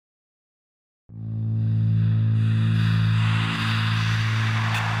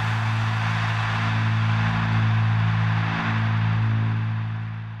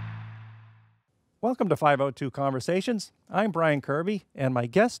Welcome to 502 Conversations. I'm Brian Kirby, and my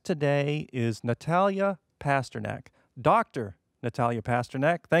guest today is Natalia Pasternak. Dr. Natalia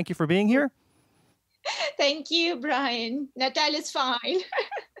Pasternak, thank you for being here. Thank you, Brian. Natalia's fine.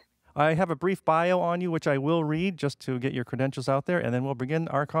 I have a brief bio on you, which I will read just to get your credentials out there, and then we'll begin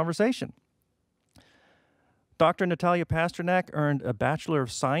our conversation. Dr. Natalia Pasternak earned a Bachelor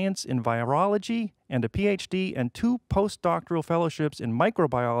of Science in Virology and a PhD and 2 postdoctoral fellowships in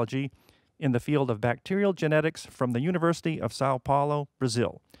microbiology in the field of bacterial genetics from the University of São Paulo,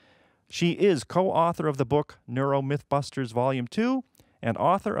 Brazil. She is co-author of the book Neuro-Mythbusters Volume 2 and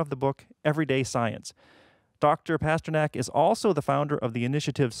author of the book Everyday Science. Dr. Pasternak is also the founder of the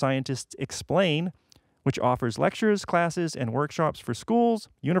initiative Scientists Explain, which offers lectures, classes, and workshops for schools,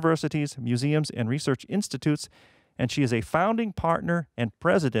 universities, museums, and research institutes, and she is a founding partner and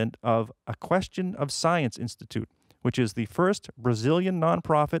president of A Question of Science Institute, which is the first Brazilian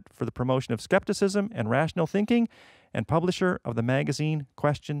nonprofit for the promotion of skepticism and rational thinking, and publisher of the magazine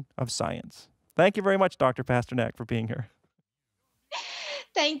Question of Science. Thank you very much, Dr. Pasternak, for being here.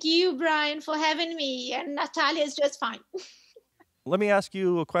 Thank you, Brian, for having me. And Natalia is just fine. Let me ask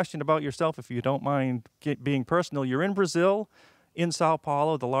you a question about yourself, if you don't mind being personal. You're in Brazil, in Sao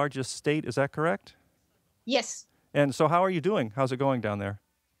Paulo, the largest state. Is that correct? Yes. And so how are you doing? How's it going down there?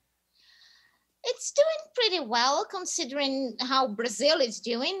 It's doing pretty well considering how Brazil is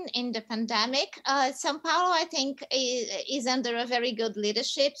doing in the pandemic. São Paulo, I think, is under a very good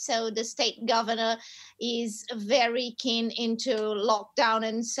leadership. So the state governor is very keen into lockdown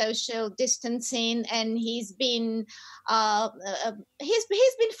and social distancing, and he's been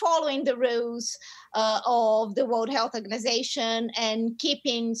following the rules of the World Health Organization and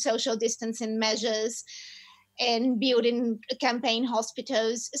keeping social distancing measures and building campaign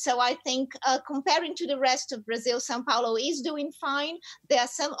hospitals. So I think comparing to the rest of Brazil, São Paulo is doing fine. There are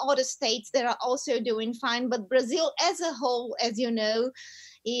some other states that are also doing fine, but Brazil as a whole, as you know,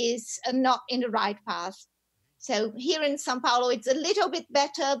 is not in the right path. So here in São Paulo, it's a little bit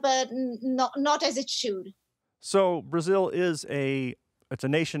better, but not as it should. So Brazil is it's a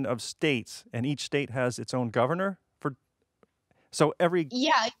nation of states, and each state has its own governor. So every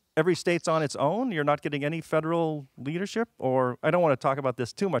state's on its own? You're not getting any federal leadership? Or, I don't want to talk about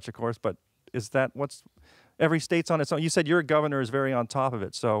this too much, of course, but is that every state's on its own? You said your governor is very on top of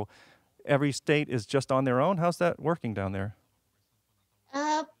it, so every state is just on their own? How's that working down there?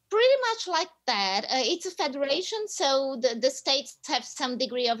 Pretty much like that. It's a federation, so the states have some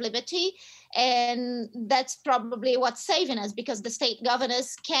degree of liberty, and that's probably what's saving us, because the state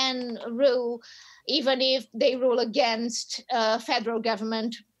governors can rule even if they rule against federal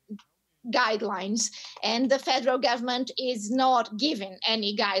government guidelines, and the federal government is not giving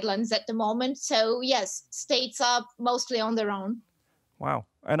any guidelines at the moment. So yes, states are mostly on their own. Wow.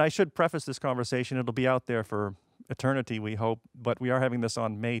 And I should preface this conversation, it'll be out there for eternity, we hope, but we are having this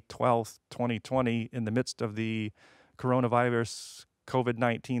on May 12th, 2020, in the midst of the coronavirus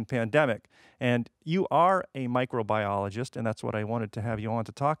COVID-19 pandemic. And you are a microbiologist, and that's what I wanted to have you on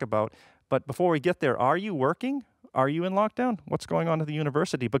to talk about. But before we get there, are you working? Are you in lockdown? What's going on at the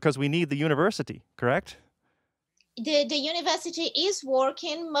university? Because we need the university, correct? The university is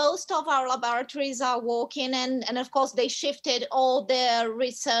working. Most of our laboratories are working, and of course they shifted all their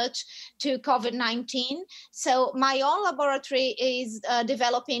research to COVID-19. So my own laboratory is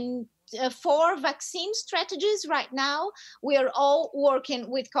developing 4 vaccine strategies right now. We are all working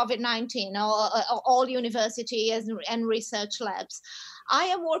with COVID-19, all universities and research labs. I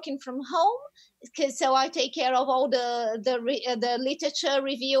am working from home, so I take care of all the literature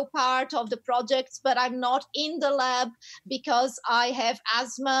review part of the projects, but I'm not in the lab because I have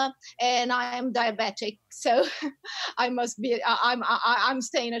asthma and I am diabetic. So I'm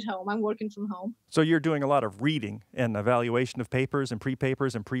staying at home. I'm working from home. So you're doing a lot of reading and evaluation of papers and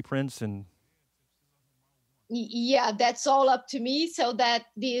prepapers and preprints and... Yeah, that's all up to me, so that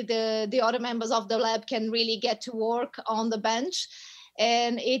the other members of the lab can really get to work on the bench.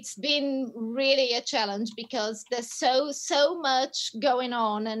 And it's been really a challenge because there's so much going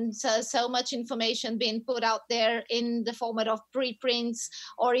on, and so much information being put out there in the format of preprints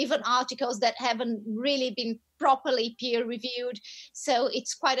or even articles that haven't really been properly peer reviewed. So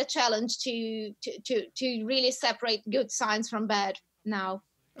it's quite a challenge to really separate good science from bad now.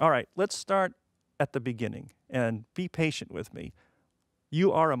 All right, let's start at the beginning and be patient with me.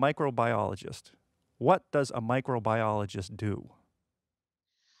 You are a microbiologist. What does a microbiologist do?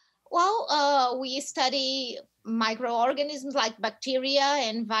 Well, we study microorganisms like bacteria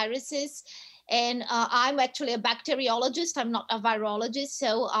and viruses, And I'm actually a bacteriologist. I'm not a virologist.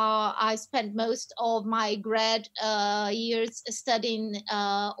 So I spent most of my grad years studying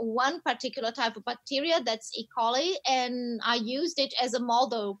one particular type of bacteria, that's E. coli, and I used it as a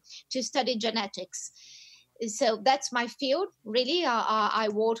model to study genetics. So that's my field, really. I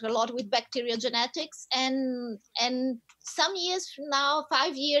work a lot with bacterial genetics, and some years from now,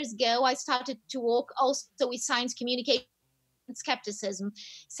 5 years ago, I started to work also with science communication and skepticism.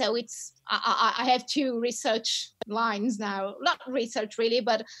 So I have two research lines now, not research really,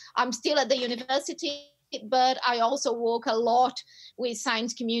 but I'm still at the university. But I also work a lot with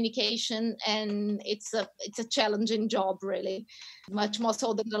science communication, and it's a challenging job, really, much more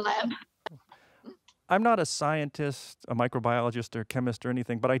so than the lab. I'm not a scientist, a microbiologist or chemist or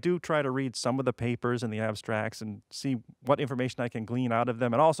anything, but I do try to read some of the papers and the abstracts and see what information I can glean out of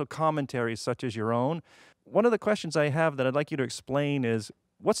them, and also commentaries such as your own. One of the questions I have that I'd like you to explain is,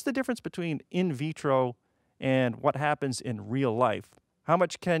 what's the difference between in vitro and what happens in real life? How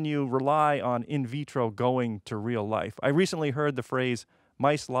much can you rely on in vitro going to real life? I recently heard the phrase,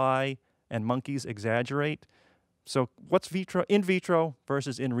 mice lie and monkeys exaggerate. So what's in vitro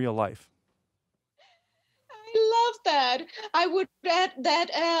versus in real life? I love that. I would add that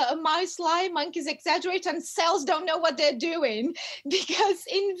mice lie, monkeys exaggerate, and cells don't know what they're doing, because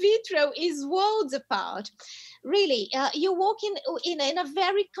in vitro is worlds apart. Really, you're working in a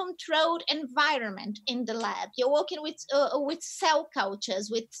very controlled environment in the lab. You're working with cell cultures,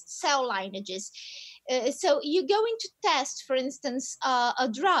 with cell lineages. So you're going to test, for instance, a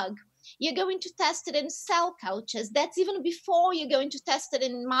drug. You're going to test it in cell cultures. That's even before you're going to test it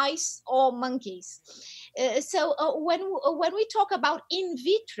in mice or monkeys. So when we talk about in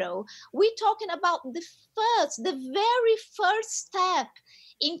vitro, we're talking about the very first step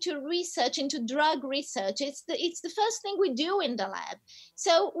into research, into drug research. It's the first thing we do in the lab.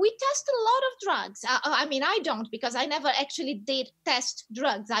 So we test a lot of drugs. I mean, I don't, because I never actually did test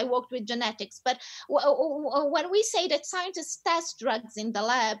drugs. I worked with genetics. But when we say that scientists test drugs in the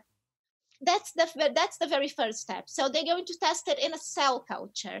lab, that's the very first step. So they're going to test it in a cell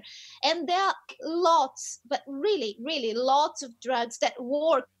culture, and there are lots, but really, really lots of drugs that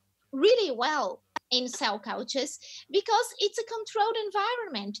work really well in cell cultures, because it's a controlled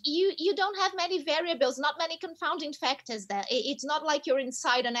environment. You don't have many variables, not many confounding factors there. It's not like you're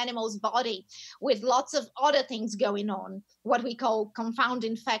inside an animal's body with lots of other things going on, what we call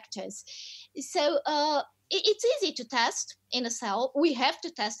confounding factors. So it's easy to test in a cell. We have to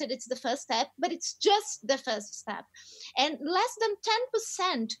test it. It's the first step, but it's just the first step. And less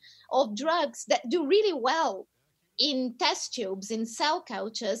than 10% of drugs that do really well in test tubes, in cell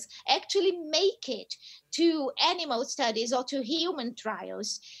cultures, actually make it to animal studies or to human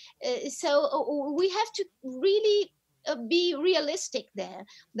trials. So we have to really be realistic there,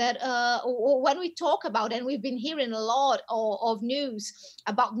 that when we talk about, and we've been hearing a lot of news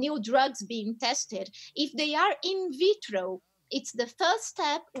about new drugs being tested, if they are in vitro, it's the first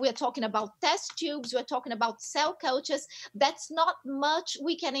step. We're talking about test tubes, we're talking about cell cultures. That's not much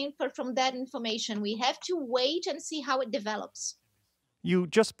we can infer from that information. We have to wait and see how it develops. You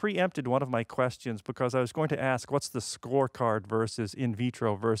just preempted one of my questions, because I was going to ask, what's the scorecard versus in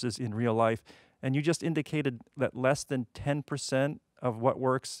vitro versus in real life? And you just indicated that less than 10% of what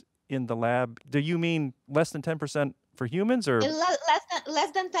works in the lab. Do you mean less than 10% for humans, or?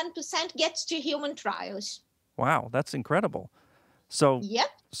 Less than 10% gets to human trials. Wow, that's incredible. So, yep.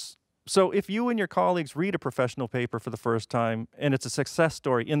 So if you and your colleagues read a professional paper for the first time and it's a success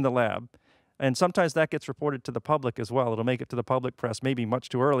story in the lab, and sometimes that gets reported to the public as well, it'll make it to the public press, maybe much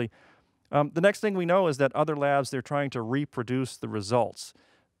too early. The next thing we know is that other labs, they're trying to reproduce the results.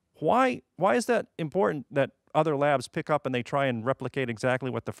 Why is that important, that other labs pick up and they try and replicate exactly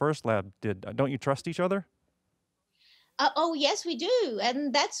what the first lab did? Don't you trust each other? Oh, yes, we do.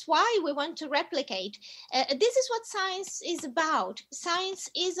 And that's why we want to replicate. This is what science is about. Science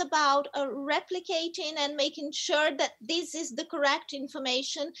is about replicating and making sure that this is the correct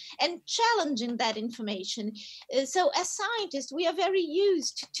information and challenging that information. So as scientists, we are very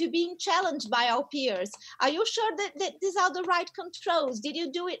used to being challenged by our peers. Are you sure that these are the right controls? Did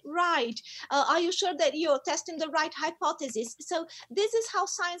you do it right? Are you sure that you're testing the right hypothesis? So this is how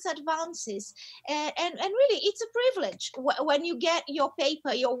science advances. And really, it's a privilege when you get your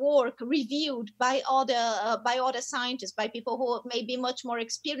paper, your work reviewed by other scientists, by people who may be much more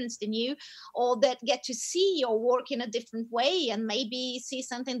experienced than you, or that get to see your work in a different way and maybe see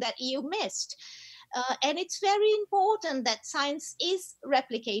something that you missed. And it's very important that science is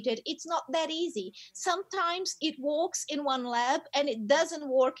replicated. It's not that easy. Sometimes it works in one lab and it doesn't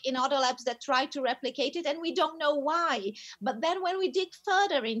work in other labs that try to replicate it, and we don't know why. But then when we dig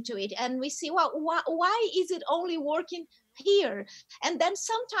further into it and we see, well, why is it only working here? And then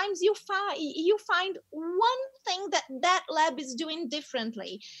sometimes you find one thing that lab is doing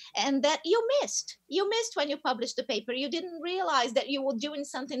differently, and that you missed when you published the paper. You didn't realize that you were doing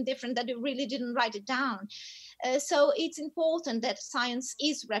something different, that you really didn't write it down. So it's important that science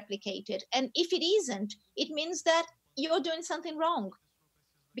is replicated, and if it isn't, it means that you're doing something wrong.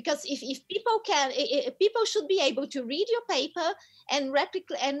 Because if people should be able to read your paper and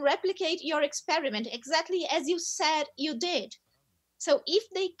replicate your experiment exactly as you said you did. So if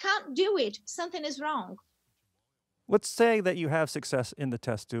they can't do it, something is wrong. Let's say that you have success in the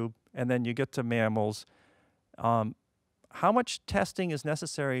test tube and then you get to mammals. How much testing is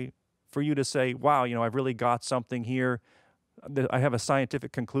necessary for you to say, wow, I've really got something here. I have a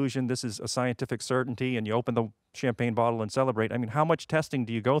scientific conclusion. This is a scientific certainty, and you open the champagne bottle and celebrate. I mean, how much testing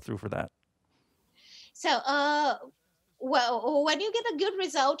do you go through for that? So, well, when you get a good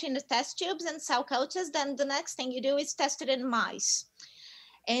result in the test tubes and cell cultures, then the next thing you do is test it in mice.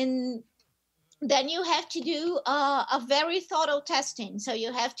 And then you have to do a very thorough testing. So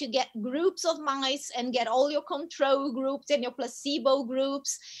you have to get groups of mice and get all your control groups and your placebo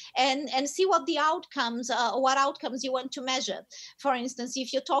groups and see what the outcomes, what outcomes you want to measure. For instance,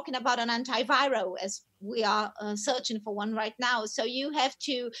 if you're talking about an antiviral, as we are searching for one right now. So you have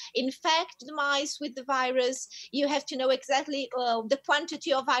to infect the mice with the virus. You have to know exactly the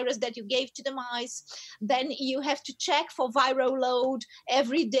quantity of virus that you gave to the mice. Then you have to check for viral load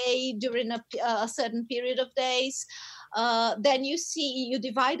every day during a certain period of days. Then you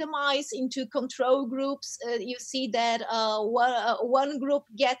divide the mice into control groups. You see that one group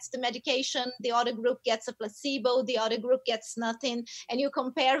gets the medication, the other group gets a placebo, the other group gets nothing, and you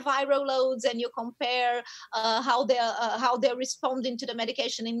compare viral loads and you compare how they're responding to the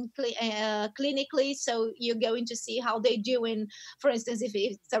medication clinically. So you're going to see how they're doing. For instance, if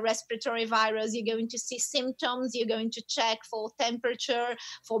it's a respiratory virus, you're going to see symptoms. You're going to check for temperature,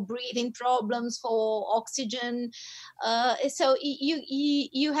 for breathing problems, for oxygen. So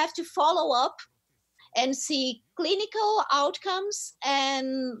you have to follow up and see clinical outcomes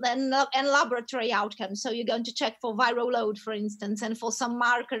and laboratory outcomes. So you're going to check for viral load, for instance, and for some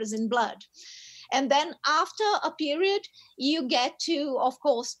markers in blood. And then after a period, you get to, of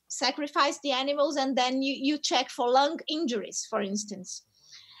course, sacrifice the animals, and then you check for lung injuries, for instance.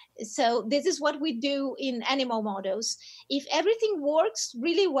 So this is what we do in animal models. If everything works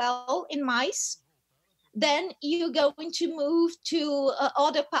really well in mice, then you're going to move to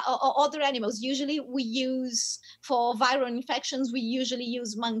other animals. Usually we use, for viral infections, we usually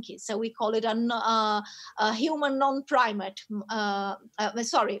use monkeys. So we call it a human non-primate,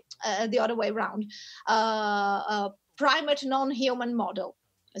 the other way around, primate non-human model.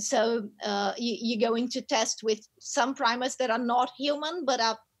 So you're going to test with some primates that are not human, but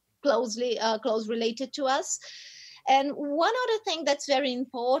are close related to us. And one other thing that's very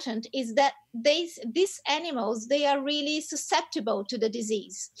important is that these animals, they are really susceptible to the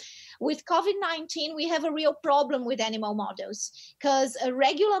disease. With COVID-19, we have a real problem with animal models because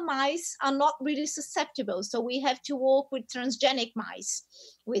regular mice are not really susceptible. So we have to work with transgenic mice,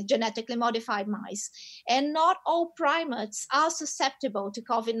 with genetically modified mice. And not all primates are susceptible to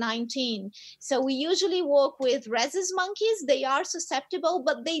COVID-19. So we usually work with rhesus monkeys. They are susceptible,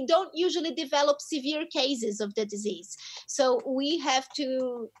 but they don't usually develop severe cases of the disease. So we have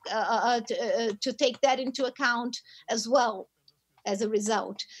to take that into account as well as a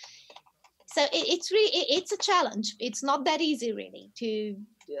result. So it's a challenge. It's not that easy, really, to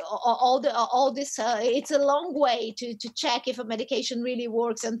all this. It's a long way to check if a medication really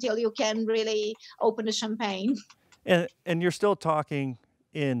works until you can really open the champagne. And you're still talking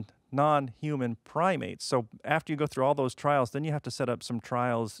in non-human primates. So after you go through all those trials, then you have to set up some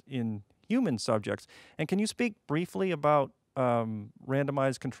trials in human subjects. And can you speak briefly about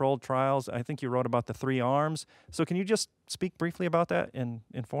randomized controlled trials? I think you wrote about the 3 arms. So can you just speak briefly about that and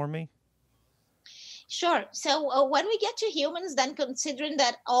inform me? Sure. So when we get to humans, then considering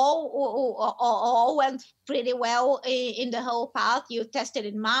that all went pretty well in the whole path, you tested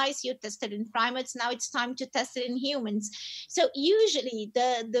in mice, you tested in primates, now it's time to test it in humans. So usually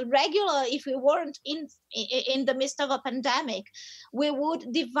the regular, if we weren't in the midst of a pandemic, we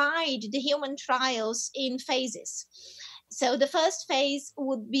would divide the human trials in phases. So the first phase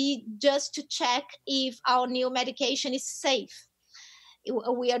would be just to check if our new medication is safe.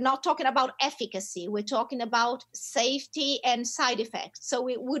 We are not talking about efficacy. We're talking about safety and side effects. So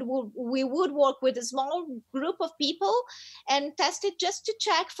we would work with a small group of people and test it just to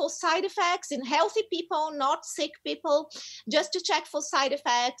check for side effects in healthy people, not sick people, just to check for side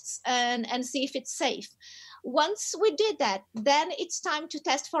effects and see if it's safe. Once we did that, then it's time to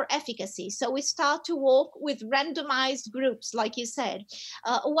test for efficacy. So we start to work with randomized groups, like you said.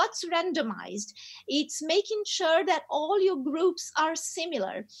 What's randomized? It's making sure that all your groups are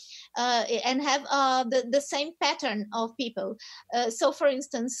similar and have the same pattern of people. So for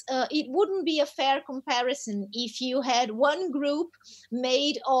instance, it wouldn't be a fair comparison if you had one group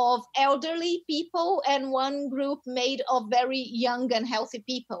made of elderly people and one group made of very young and healthy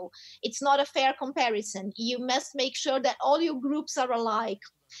people. It's not a fair comparison. You must make sure that all your groups are alike.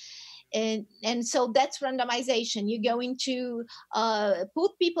 And so that's randomization. You're going to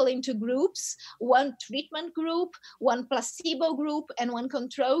put people into groups, one treatment group, one placebo group, and one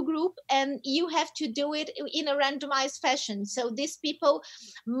control group, and you have to do it in a randomized fashion. So these people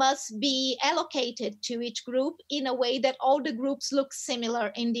must be allocated to each group in a way that all the groups look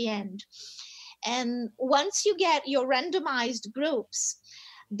similar in the end. And once you get your randomized groups,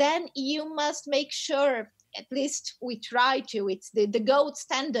 then you must make sure, at least we try to, it's the gold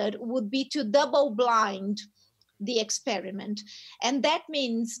standard would be to double blind the experiment. And that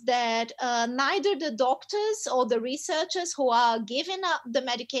means that neither the doctors or the researchers who are giving up the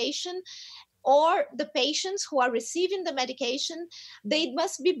medication or the patients who are receiving the medication, they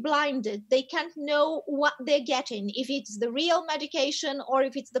must be blinded. They can't know what they're getting, if it's the real medication or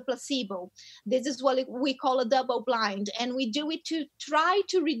if it's the placebo. This is what we call a double blind. And we do it to try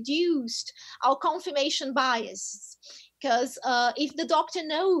to reduce our confirmation bias. Because if the doctor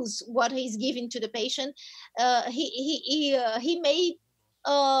knows what he's giving to the patient, he may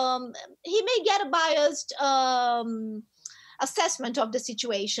get a biased assessment of the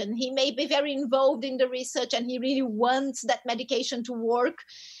situation. He may be very involved in the research and he really wants that medication to work.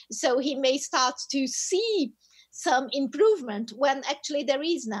 So he may start to see some improvement when actually there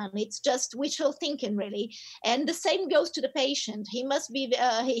is none. It's just wishful thinking, really. And the same goes to the patient. He must be,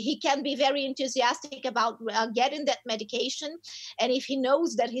 he can be very enthusiastic about getting that medication. And if he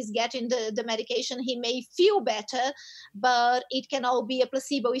knows that he's getting the medication, he may feel better, but it can all be a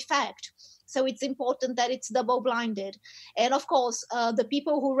placebo effect. So it's important that it's double-blinded. And of course, the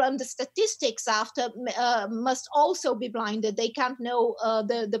people who run the statistics after must also be blinded. They can't know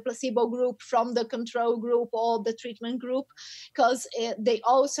the placebo group from the control group or the treatment group, because they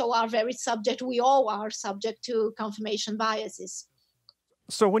also are very subject, we all are subject to confirmation biases.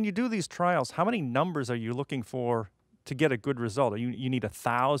 So when you do these trials, how many numbers are you looking for to get a good result? You need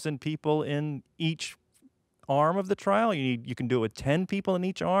 1,000 people in each arm of the trial? You can do it with 10 people in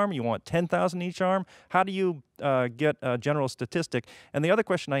each arm? You want 10,000 in each arm? How do you get a general statistic? And the other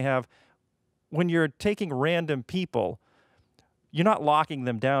question I have, when you're taking random people, you're not locking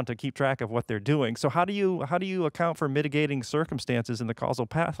them down to keep track of what they're doing. So how do you account for mitigating circumstances in the causal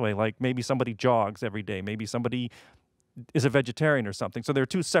pathway? Like maybe somebody jogs every day, maybe somebody is a vegetarian or something. So there are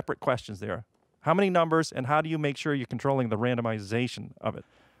two separate questions there. How many numbers, and how do you make sure you're controlling the randomization of it?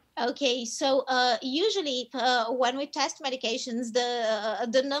 Okay, so usually when we test medications,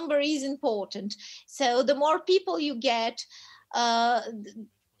 the number is important. So the more people you get,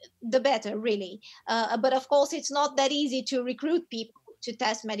 the better, really. But of course, it's not that easy to recruit people to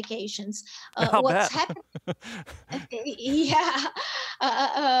test medications. What's happening? Yeah.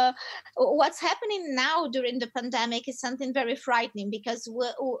 What's happening now during the pandemic is something very frightening, because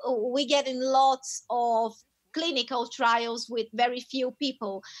we get in lots of clinical trials with very few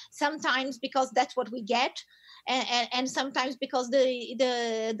people, sometimes because that's what we get, and sometimes because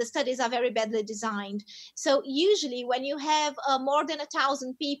the studies are very badly designed. So usually when you have more than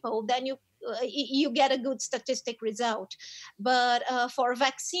 1,000 people, then you get a good statistic result. But for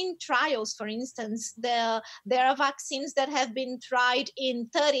vaccine trials, for instance, there are vaccines that have been tried in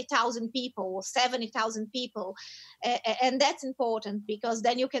 30,000 people or 70,000 people. And that's important, because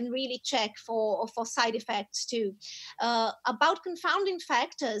then you can really check for side effects too. About confounding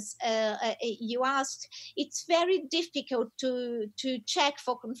factors, you asked, it's very difficult to check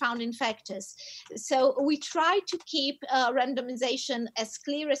for confounding factors. So we try to keep randomization as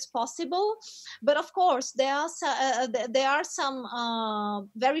clear as possible. But of course, there are some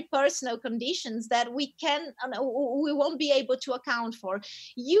very personal conditions that we won't be able to account for.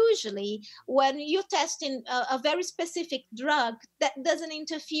 Usually, when you're testing a very specific drug, that doesn't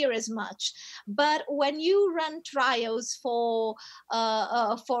interfere as much. But when you run trials for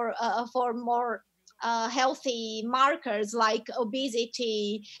more healthy markers like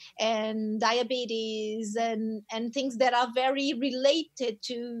obesity and diabetes and things that are very related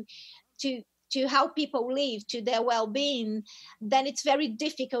to how people live, to their well-being, then it's very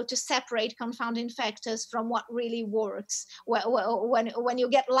difficult to separate confounding factors from what really works when you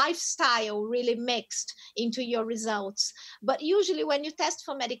get lifestyle really mixed into your results. But usually when you test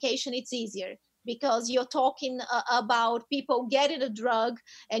for medication, it's easier, because you're talking about people getting a drug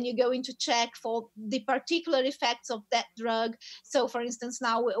and you're going to check for the particular effects of that drug. So for instance,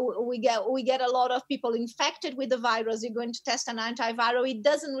 now we get a lot of people infected with the virus. You're going to test an antiviral. It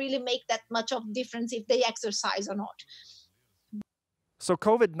doesn't really make that much of difference if they exercise or not. So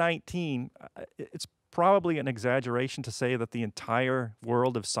COVID-19, it's probably an exaggeration to say that the entire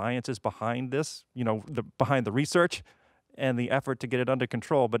world of science is behind this, behind the research and the effort to get it under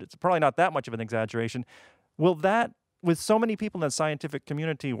control, but it's probably not that much of an exaggeration. Will that, with so many people in the scientific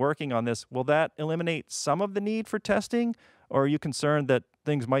community working on this, will that eliminate some of the need for testing? Or are you concerned that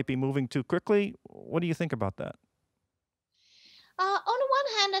things might be moving too quickly? What do you think about that? On the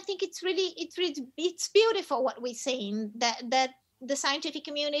one hand, I think it's beautiful what we're seeing, that the scientific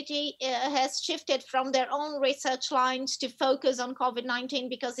community has shifted from their own research lines to focus on COVID-19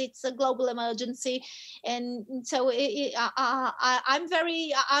 because it's a global emergency. And so I'm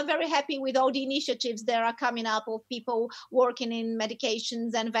very happy with all the initiatives that are coming up of people working in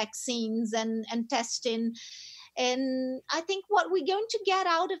medications and vaccines and testing. And I think what we're going to get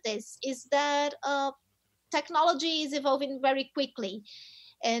out of this is that technology is evolving very quickly,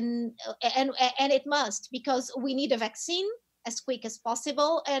 and it must, because we need a vaccine as quick as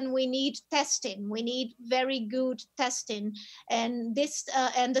possible, and we need testing. We need very good testing, and this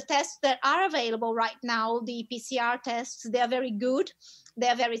and the tests that are available right now, the PCR tests, they are very good, they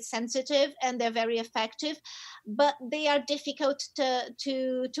are very sensitive, and they're very effective, but they are difficult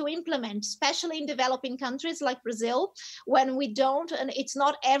to implement, especially in developing countries like Brazil, when we don't, and it's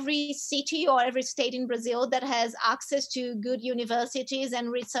not every city or every state in Brazil that has access to good universities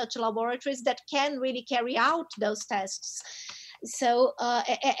and research laboratories that can really carry out those tests. So,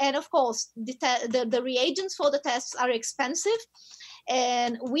 and of course, the reagents for the tests are expensive,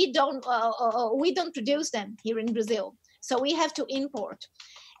 and we don't produce them here in Brazil. So we have to import.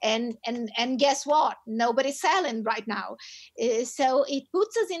 And guess what? Nobody's selling right now. So it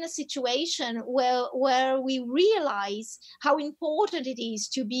puts us in a situation where we realize how important it is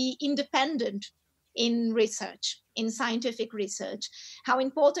to be independent in research, in scientific research, how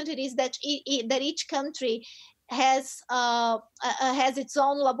important it is that that each country has its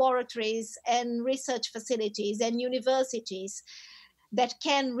own laboratories and research facilities and universities that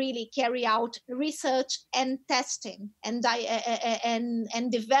can really carry out research and testing and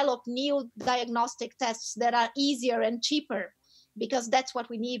develop new diagnostic tests that are easier and cheaper, because that's what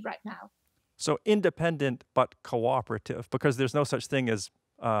we need right now. So independent but cooperative, because there's no such thing as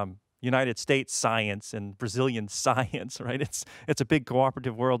United States science and Brazilian science, right? It's a big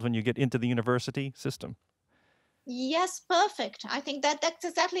cooperative world when you get into the university system. Yes, perfect. I think that's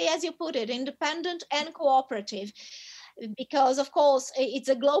exactly as you put it, independent and cooperative. Because, of course, it's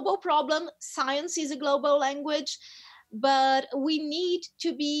a global problem. Science is a global language, but we need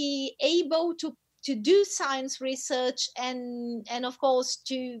to be able to do science research and of course,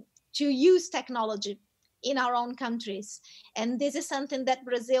 to use technology in our own countries. And this is something that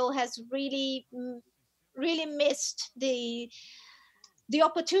Brazil has really missed the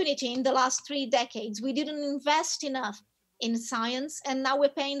opportunity in the last 3 decades. We didn't invest enough in science, and now we're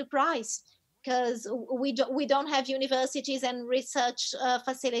paying the price, because we don't have universities and research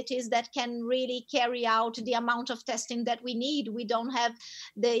facilities that can really carry out the amount of testing that we need. We don't have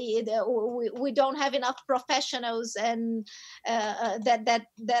we don't have enough professionals and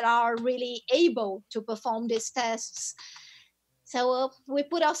that are really able to perform these tests. So we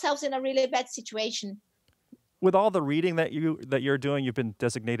put ourselves in a really bad situation. With all the reading that you're doing, you've been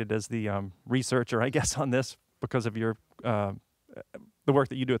designated as the researcher, I guess, on this because of your the work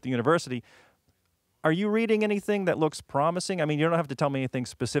that you do at the university. Are you reading anything that looks promising? I mean, you don't have to tell me anything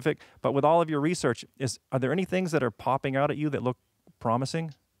specific, but with all of your research, are there any things that are popping out at you that look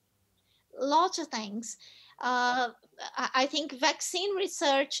promising? Lots of things. I think vaccine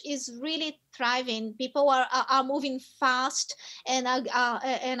research is really thriving. People are moving fast and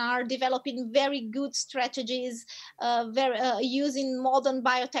are developing very good strategies, using modern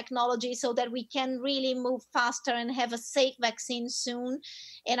biotechnology so that we can really move faster and have a safe vaccine soon.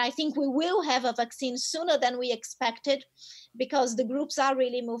 And I think we will have a vaccine sooner than we expected, because the groups are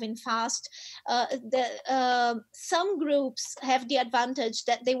really moving fast. Some groups have the advantage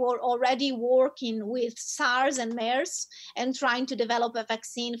that they were already working with SARS and MERS, MERS and trying to develop a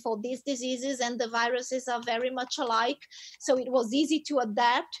vaccine for these diseases, and the viruses are very much alike. So it was easy to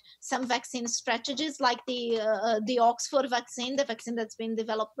adapt some vaccine strategies like the Oxford vaccine, the vaccine that's been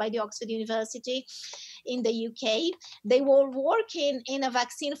developed by the Oxford University in the UK. They were working in a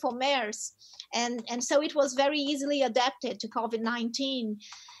vaccine for MERS. And so it was very easily adapted to COVID-19.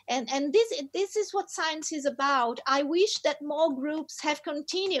 And this is what science is about. I wish that more groups have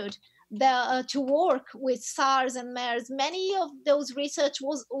continued to work with SARS and MERS. Many of those research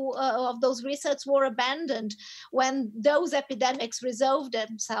were abandoned when those epidemics resolved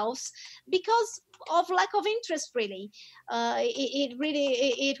themselves because of lack of interest. Really,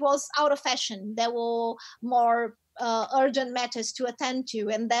 it was out of fashion. There were more urgent matters to attend to,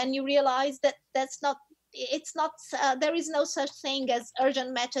 and then you realize that there is no such thing as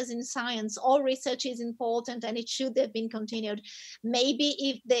urgent matters in science. All research is important and it should have been continued.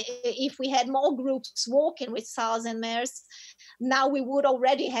 Maybe if we had more groups working with SARS and MERS, now we would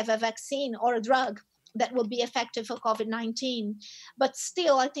already have a vaccine or a drug that would be effective for COVID-19. But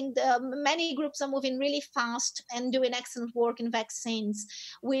still, I think many groups are moving really fast and doing excellent work in vaccines.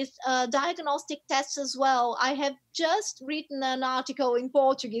 With diagnostic tests as well, I have just written an article in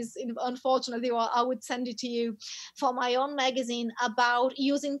Portuguese, unfortunately, or I would send it to you, for my own magazine about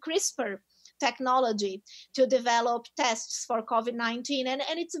using CRISPR technology to develop tests for COVID-19. And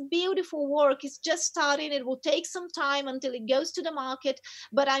it's a beautiful work. It's just starting. It will take some time until it goes to the market.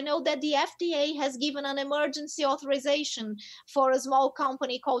 But I know that the FDA has given an emergency authorization for a small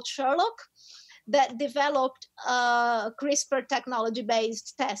company called Sherlock that developed CRISPR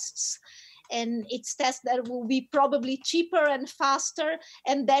technology-based tests. And it's tests that will be probably cheaper and faster,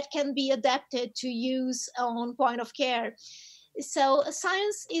 and that can be adapted to use on point of care. So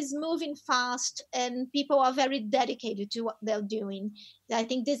science is moving fast and people are very dedicated to what they're doing. I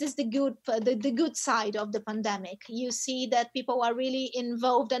think this is the good side of the pandemic. You see that people are really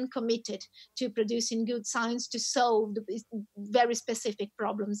involved and committed to producing good science to solve the very specific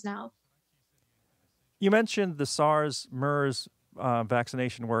problems now. You mentioned the SARS, MERS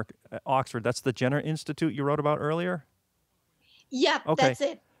vaccination work at Oxford. That's the Jenner Institute you wrote about earlier? Yeah, okay. That's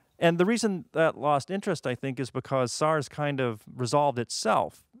it. And the reason that lost interest, I think, is because SARS kind of resolved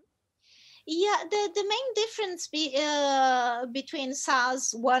itself. Yeah, the main difference between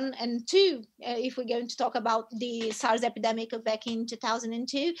SARS 1 and 2, if we're going to talk about the SARS epidemic back in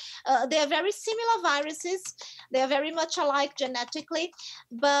 2002, they are very similar viruses. They are very much alike genetically,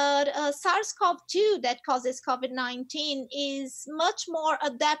 but SARS CoV-2 that causes COVID-19 is much more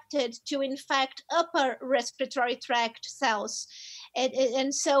adapted to infect upper respiratory tract cells.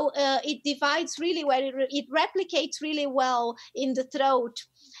 And so it divides really well, it replicates really well in the throat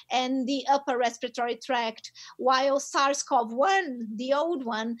and the upper respiratory tract, while SARS-CoV-1, the old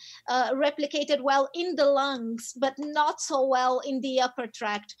one, replicated well in the lungs, but not so well in the upper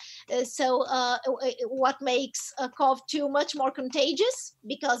tract. So what makes CoV-2 much more contagious,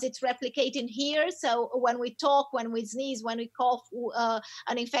 because it's replicating here. So when we talk, when we sneeze, when we cough,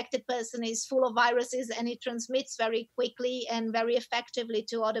 an infected person is full of viruses and it transmits very quickly and very effectively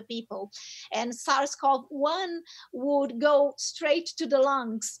to other people. And SARS-CoV-1 would go straight to the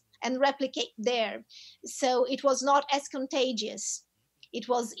lungs and replicate there. So it was not as contagious. It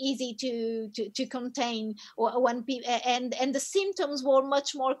was easy to contain when and the symptoms were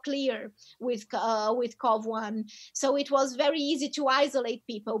much more clear with CoV-1. So it was very easy to isolate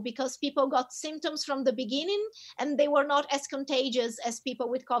people because people got symptoms from the beginning and they were not as contagious as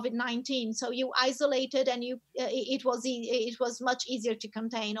people with COVID-19. So you isolated and it was much easier to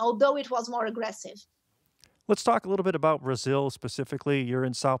contain, although it was more aggressive. Let's talk a little bit about Brazil specifically. You're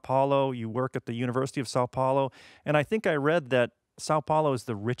in São Paulo. You work at the University of São Paulo. And I think I read that São Paulo is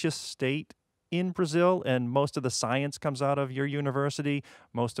the richest state in Brazil, and most of the science comes out of your university.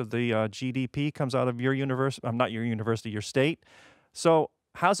 Most of the GDP comes out of your university. Not your university, your state. So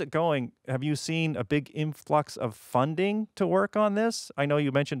how's it going? Have you seen a big influx of funding to work on this? I know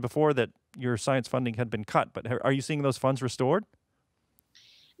you mentioned before that your science funding had been cut, but are you seeing those funds restored?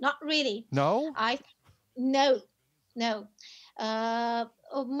 Not really. No? No. Some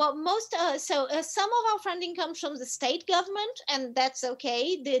of our funding comes from the state government, and that's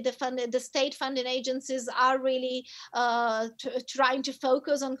okay. The state funding agencies are really trying to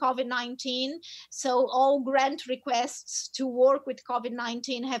focus on COVID-19. So all grant requests to work with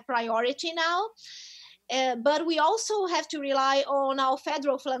COVID-19 have priority now. But we also have to rely on our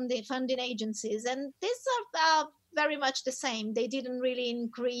federal funding agencies, and these are very much the same. They didn't really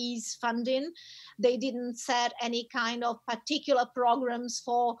increase funding. They didn't set any kind of particular programs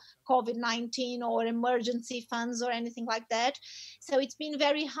for COVID-19 or emergency funds or anything like that. So it's been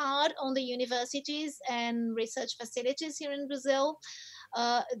very hard on the universities and research facilities here in Brazil.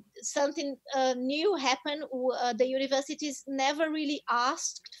 Something new happened. The universities never really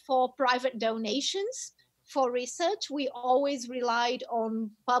asked for private donations for research. We always relied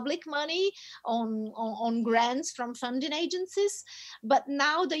on public money, on grants from funding agencies. But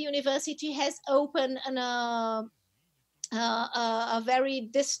now the university has opened a very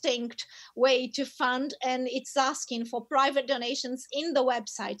distinct way to fund, and it's asking for private donations in the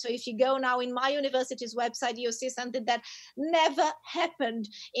website. So if you go now in my university's website, you'll see something that never happened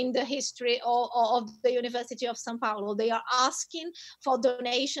in the history of the University of São Paulo. They are asking for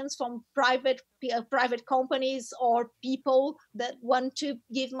donations from private companies or people that want to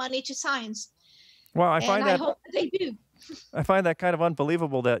give money to science. Well, I hope they do. I find that kind of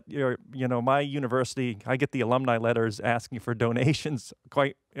unbelievable that my university, I get the alumni letters asking for donations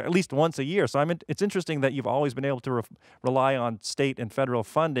at least once a year. So it's interesting that you've always been able to rely on state and federal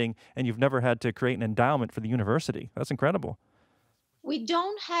funding, and you've never had to create an endowment for the university. That's incredible. We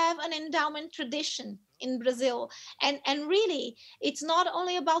don't have an endowment tradition in Brazil. And really, it's not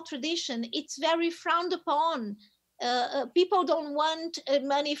only about tradition, it's very frowned upon. People don't want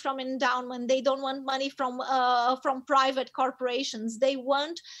money from endowment. They don't want money from private corporations. They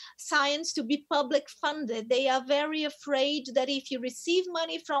want science to be public funded. They are very afraid that if you receive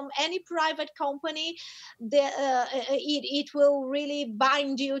money from any private company, it will really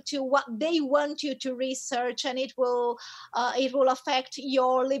bind you to what they want you to research, and it will affect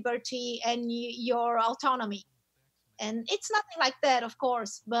your liberty and your autonomy. And it's nothing like that, of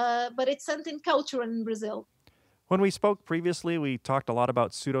course, but it's something cultural in Brazil. When we spoke previously, we talked a lot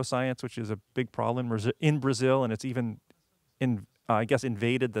about pseudoscience, which is a big problem in Brazil, and it's even,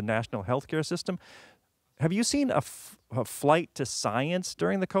 invaded the national healthcare system. Have you seen a flight to science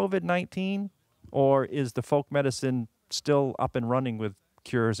during the COVID-19, or is the folk medicine still up and running with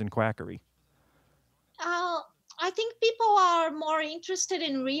cures and quackery? I think people are more interested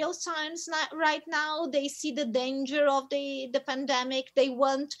in real science right now. They see the danger of the pandemic. They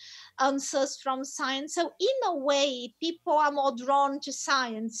want answers from science. So in a way, people are more drawn to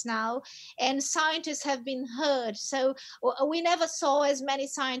science now, and scientists have been heard. So we never saw as many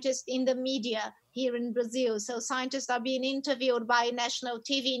scientists in the media here in Brazil. So scientists are being interviewed by national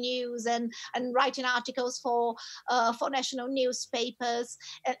TV news and writing articles for national newspapers.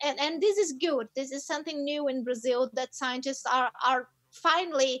 And this is good. This is something new in Brazil, that scientists are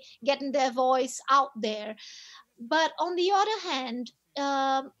finally getting their voice out there. But on the other hand,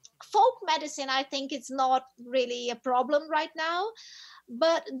 folk medicine, I think, it's not really a problem right now.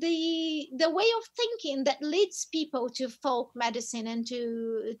 But the way of thinking that leads people to folk medicine and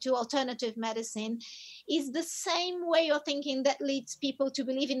to alternative medicine is the same way of thinking that leads people to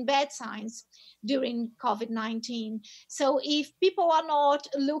believe in bad science during COVID-19. So if people are not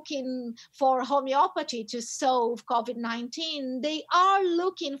looking for homeopathy to solve COVID-19, they are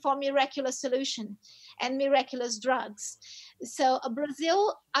looking for miraculous solution and miraculous drugs. So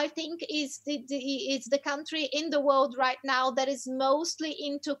Brazil, I think, is the country in the world right now that is mostly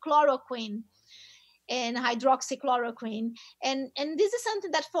into chloroquine and hydroxychloroquine. And this is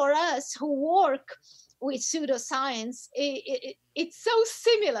something that for us who work with pseudoscience, it's so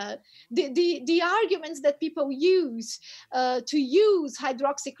similar. The arguments that people use to use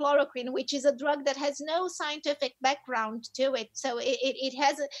hydroxychloroquine, which is a drug that has no scientific background to it. So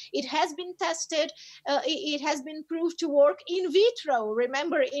it has been tested. It has been proved to work in vitro.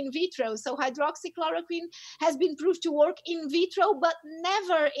 Remember, in vitro. So hydroxychloroquine has been proved to work in vitro, but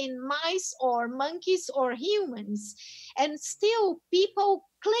never in mice or monkeys or humans. And still people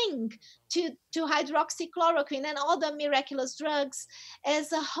cling to hydroxychloroquine and other miraculous drugs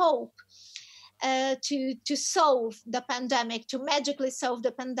as a hope to solve the pandemic, to magically solve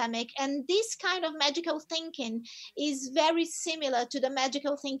the pandemic. And this kind of magical thinking is very similar to the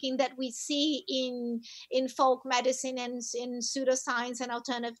magical thinking that we see in folk medicine and in pseudoscience and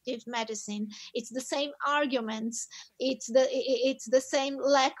alternative medicine. It's the same arguments. It's the same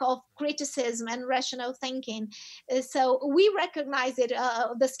lack of criticism and rational thinking. So we recognize it.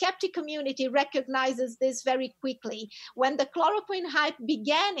 The skeptic community recognizes this very quickly. When the chloroquine hype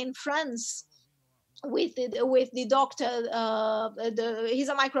began in France, with the doctor, he's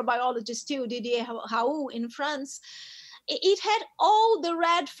a microbiologist too, Didier Raoult in France. it had all the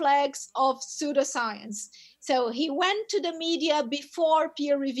red flags of pseudoscience. So he went to the media before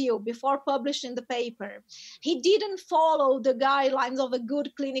peer review, before publishing the paper. He didn't follow the guidelines of a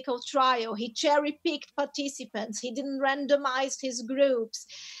good clinical trial. He cherry-picked participants. He didn't randomize his groups.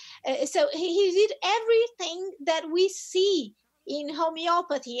 So he did everything that we see in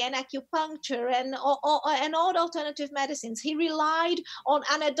homeopathy and acupuncture and all alternative medicines. He relied on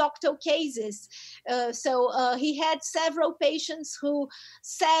anecdotal cases. He had several patients who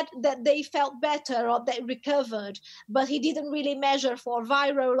said that they felt better or they recovered, but he didn't really measure for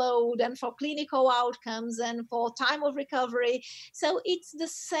viral load and for clinical outcomes and for time of recovery. So it's the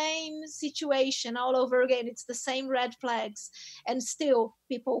same situation all over again. It's the same red flags, and still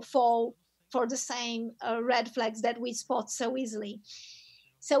people fall for the same red flags that we spot so easily.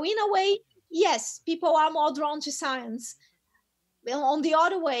 So in a way, yes, people are more drawn to science. Well, on the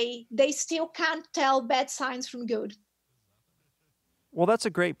other way, they still can't tell bad science from good. Well, that's a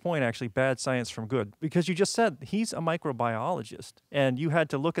great point, actually, bad science from good, because you just said he's a microbiologist, and you had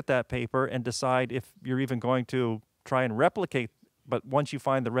to look at that paper and decide if you're even going to try and replicate. But once you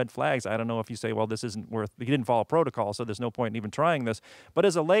find the red flags, I don't know if you say, well, this isn't worth, he didn't follow protocol, so there's no point in even trying this. But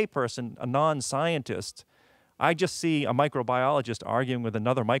as a layperson, a non-scientist, I just see a microbiologist arguing with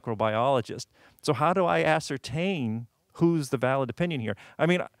another microbiologist. So how do I ascertain who's the valid opinion here? I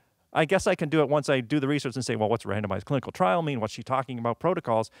mean, I guess I can do it once I do the research and say, well, what's randomized clinical trial mean? What's she talking about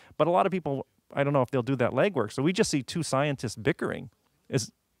protocols? But a lot of people, I don't know if they'll do that legwork. So we just see two scientists bickering.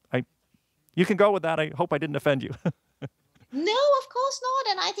 You can go with that. I hope I didn't offend you. No, of course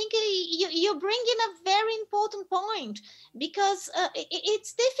not. And I think you bring in a very important point, because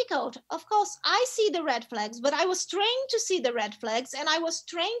it's difficult. Of course, I see the red flags, but I was trained to see the red flags, and I was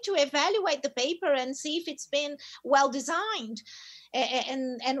trained to evaluate the paper and see if it's been well designed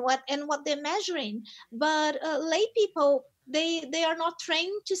and what they're measuring. But lay people, they are not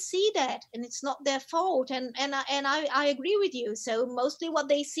trained to see that, and it's not their fault. And I agree with you. So mostly what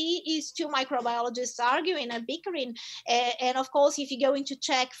they see is two microbiologists arguing and bickering. And of course, if you're going to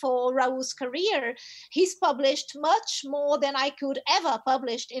check for Raul's career, he's published much more than I could ever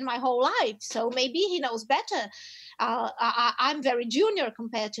published in my whole life. So maybe he knows better. I'm very junior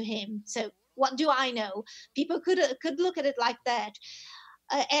compared to him. So what do I know? People could look at it like that.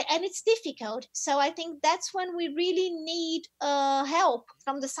 And it's difficult. So I think that's when we really need help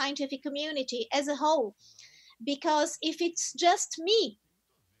from the scientific community as a whole. Because if it's just me,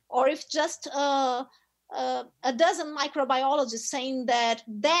 or if just a dozen microbiologists saying that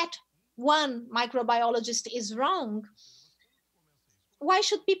one microbiologist is wrong, why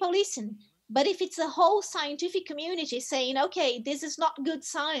should people listen? But if it's a whole scientific community saying, okay, this is not good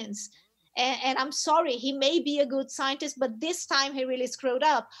science, and I'm sorry, he may be a good scientist, but this time he really screwed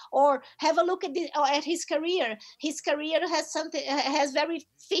up. Or have a look at his career. His career has very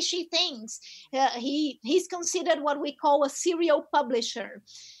fishy things. He's considered what we call a serial publisher.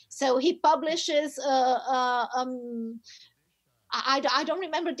 So he publishes. I don't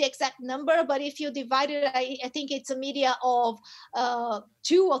remember the exact number, but if you divide it, I think it's a media of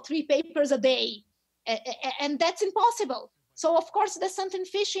 2 or 3 papers a day, and that's impossible. So of course there's something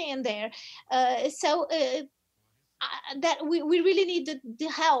fishy in there. That we really need the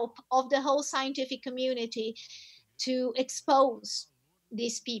help of the whole scientific community to expose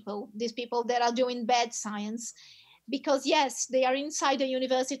these people that are doing bad science. Because yes, they are inside the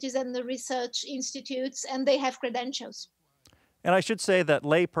universities and the research institutes, and they have credentials. And I should say that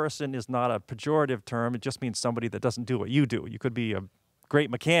layperson is not a pejorative term. It just means somebody that doesn't do what you do. You could be a great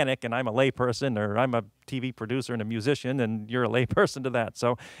mechanic and I'm a layperson, or I'm a TV producer and a musician and you're a layperson to that.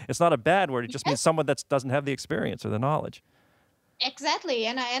 So it's not a bad word. It just means someone that doesn't have the experience or the knowledge. Exactly.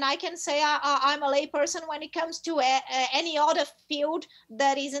 And I can say I'm a layperson when it comes to any other field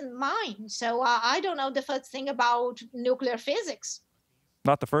that isn't mine. So I don't know the first thing about nuclear physics.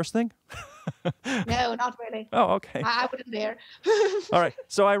 Not the first thing? No, not really. Oh, okay. I wouldn't dare. All right.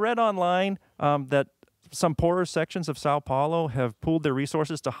 So I read online that some poorer sections of São Paulo have pooled their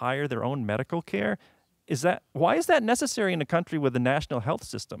resources to hire their own medical care. Why is that necessary in a country with a national health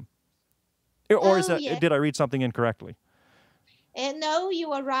system? Or did I read something incorrectly? No,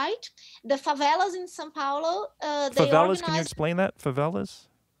 you are right. The favelas in São Paulo, favelas, can you explain that? Favelas?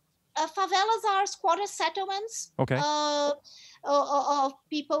 Favelas are squatter settlements. Okay. Of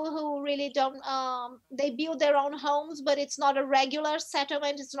people who really don't, they build their own homes, but it's not a regular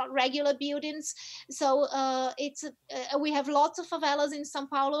settlement. It's not regular buildings. So we have lots of favelas in São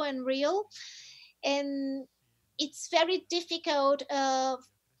Paulo and Rio. And it's very difficult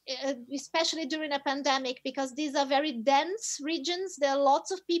especially during a pandemic, because these are very dense regions. There are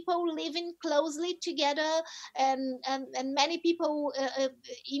lots of people living closely together, and many people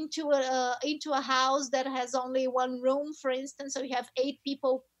into a house that has only one room, for instance. So you have 8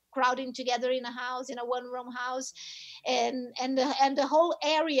 people crowding together in a house, in a one-room house, and the whole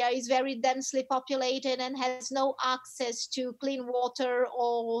area is very densely populated and has no access to clean water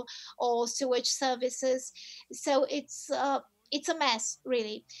or sewage services. So it's a mess,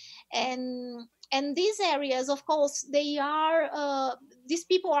 really. And these areas, of course, they are these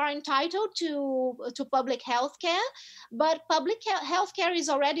people are entitled to public health care, but public health care is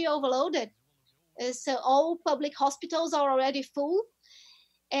already overloaded. So all public hospitals are already full,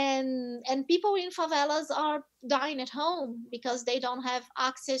 and people in favelas are dying at home because they don't have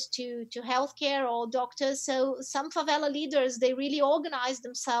access to healthcare or doctors. So some favela leaders, they really organize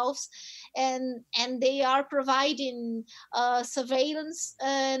themselves, and they are providing surveillance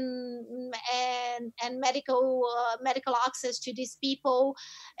and medical access to these people.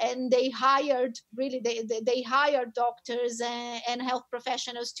 And they hired, really, they hired doctors and health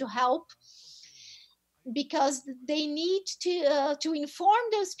professionals to help, because they need to inform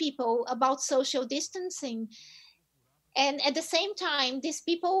those people about social distancing. And at the same time, these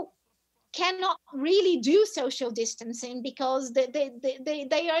people cannot really do social distancing because they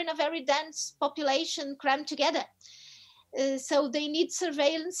are in a very dense population crammed together. So they need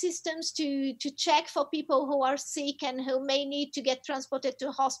surveillance systems to check for people who are sick and who may need to get transported to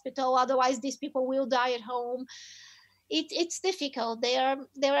a hospital. Otherwise, these people will die at home. It's difficult. They are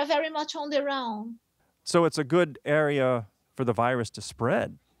very much on their own. So it's a good area for the virus to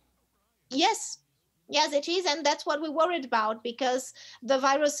spread. Yes, it is. And that's what we're worried about, because the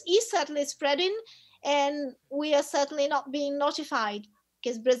virus is certainly spreading and we are certainly not being notified,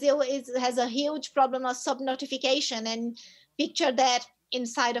 because Brazil has a huge problem of sub-notification, and picture that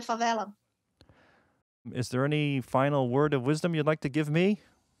inside a favela. Is there any final word of wisdom you'd like to give me?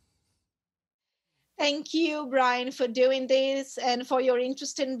 Thank you, Brian, for doing this and for your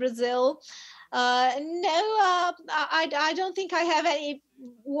interest in Brazil. I don't think I have any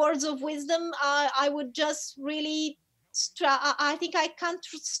words of wisdom. I would just really I think I can't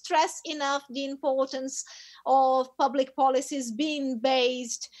stress enough the importance of public policies being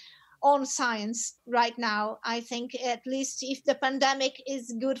based on science right now. I think, at least if the pandemic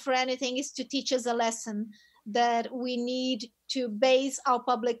is good for anything, is to teach us a lesson that we need to base our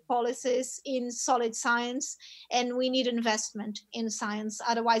public policies in solid science, and we need investment in science.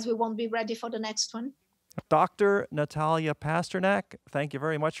 Otherwise, we won't be ready for the next one. Dr. Natalia Pasternak, thank you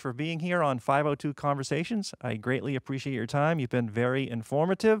very much for being here on 502 Conversations. I greatly appreciate your time. You've been very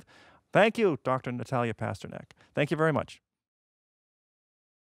informative. Thank you, Dr. Natalia Pasternak. Thank you very much.